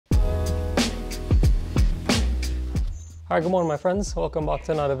Hi, good morning my friends, welcome back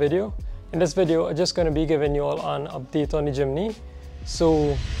to another video. In this video I'm just going to be giving you all an update on the JIMNY.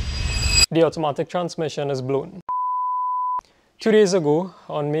 So the automatic transmission is blown. 2 days ago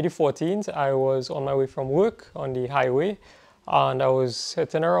on May the 14th I was on my way from work on the highway and I was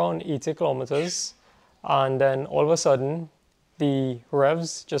hitting around 80 kilometers, and then all of a sudden the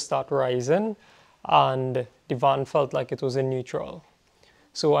revs just start rising and the van felt like it was in neutral.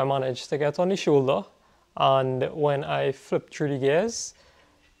 So I managed to get on the shoulder, and when I flipped through the gears,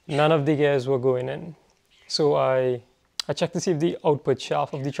 none of the gears were going in. So I checked to see if the output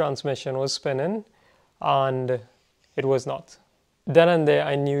shaft of the transmission was spinning, and it was not. Then and there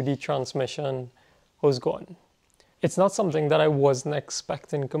I knew the transmission was gone. It's not something that I wasn't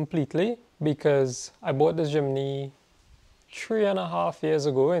expecting completely, because I bought this JIMNY 3.5 years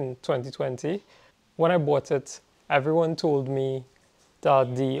ago in 2020. When I bought it, everyone told me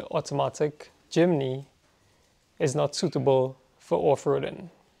that the automatic JIMNY is not suitable for off-roading,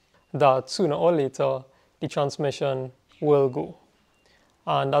 that sooner or later the transmission will go.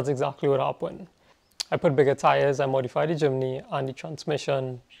 And that's exactly what happened. I put bigger tires, I modified the JIMNY, and the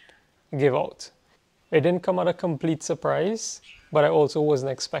transmission gave out. It didn't come at a complete surprise, but I also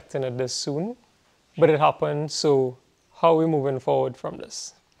wasn't expecting it this soon. But it happened, so how are we moving forward from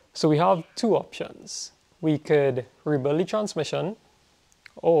this? So we have two options. We could rebuild the transmission,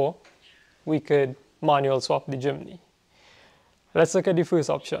 or we could manual swap the JIMNY. Let's look at the first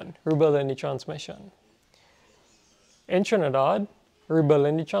option, rebuilding the transmission. In Trinidad,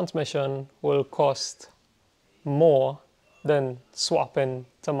 rebuilding the transmission will cost more than swapping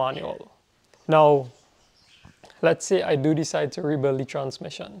to manual. Now, let's say I do decide to rebuild the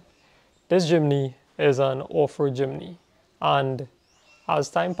transmission. This JIMNY is an off-road JIMNY, and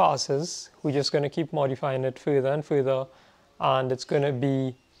as time passes, we're just going to keep modifying it further and further, and it's going to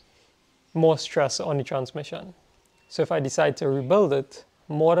be more stress on the transmission. So if I decide to rebuild it,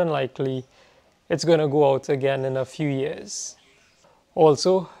 more than likely it's going to go out again in a few years.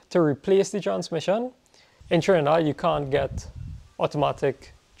 Also, to replace the transmission, in Trinidad you can't get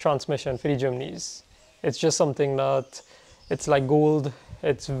automatic transmission for the JIMNYs. It's just something that, it's like gold,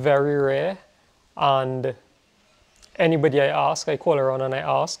 it's very rare, and anybody I ask, I call around and I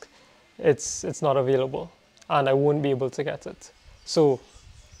ask, it's not available, and I won't be able to get it. So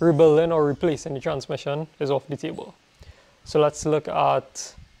rebuilding or replacing the transmission is off the table. So let's look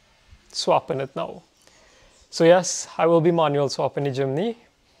at swapping it now. So yes, I will be manual swapping the JIMNY,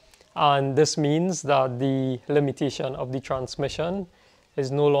 and this means that the limitation of the transmission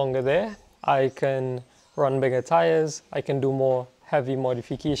is no longer there. I can run bigger tires, I can do more heavy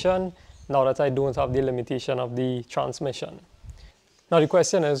modification now that I don't have the limitation of the transmission. Now the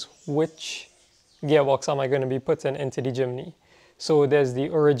question is, which gearbox am I going to be putting into the JIMNY? So there's the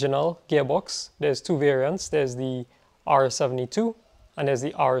original gearbox, there's two variants, there's the R72 and there's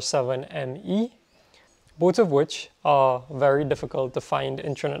the R7ME, both of which are very difficult to find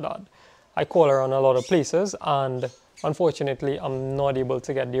in Trinidad. I call around a lot of places, and unfortunately I'm not able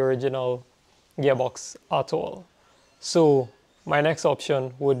to get the original gearbox at all. So my next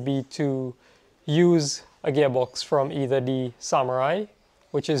option would be to use a gearbox from either the Samurai,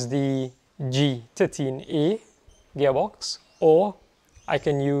 which is the G13A gearbox, or I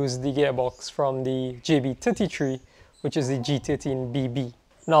can use the gearbox from the JB33, which is the G13BB.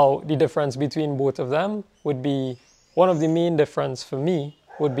 Now, the difference between both of them would be, one of the main difference for me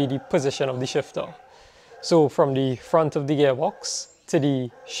would be the position of the shifter. So from the front of the gearbox to the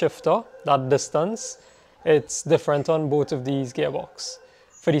shifter, that distance, it's different on both of these gearbox.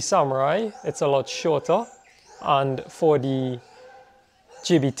 For the Samurai, it's a lot shorter, and for the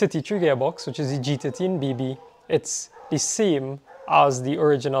JB33 gearbox, which is the G13BB, it's the same as the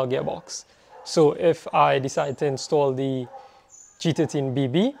original gearbox. So if I decide to install the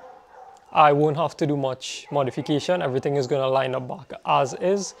G13BB, I won't have to do much modification. Everything is going to line up back as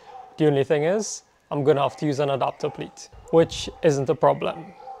is. The only thing is, I'm going to have to use an adapter plate, which isn't a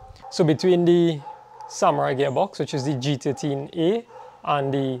problem. So between the Samurai gearbox, which is the G13A,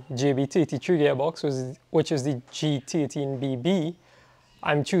 and the JB33 gearbox, which is the G13BB,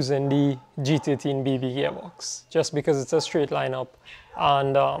 I'm choosing the G13BB gearbox just because it's a straight lineup,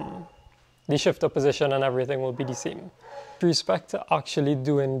 and the shifter position and everything will be the same. With respect to actually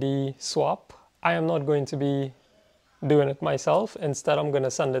doing the swap, I am not going to be doing it myself. Instead, I'm going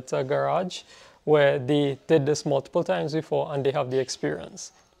to send it to a garage where they did this multiple times before and they have the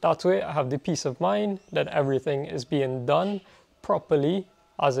experience. That way I have the peace of mind that everything is being done properly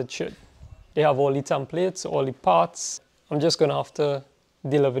as it should. They have all the templates, all the parts. I'm just going to have to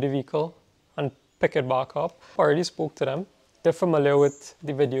deliver the vehicle and pick it back up. I already spoke to them. They're familiar with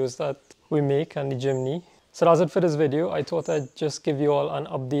the videos that we make and the JIMNY. So that's it for this video. I thought I'd just give you all an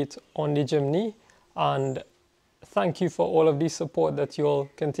update on the JIMNY, and thank you for all of the support that you all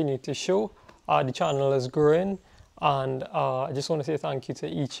continue to show. The channel is growing, and I just want to say thank you to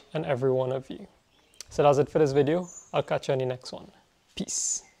each and every one of you. So that's it for this video. I'll catch you on the next one.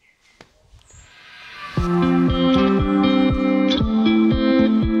 Peace.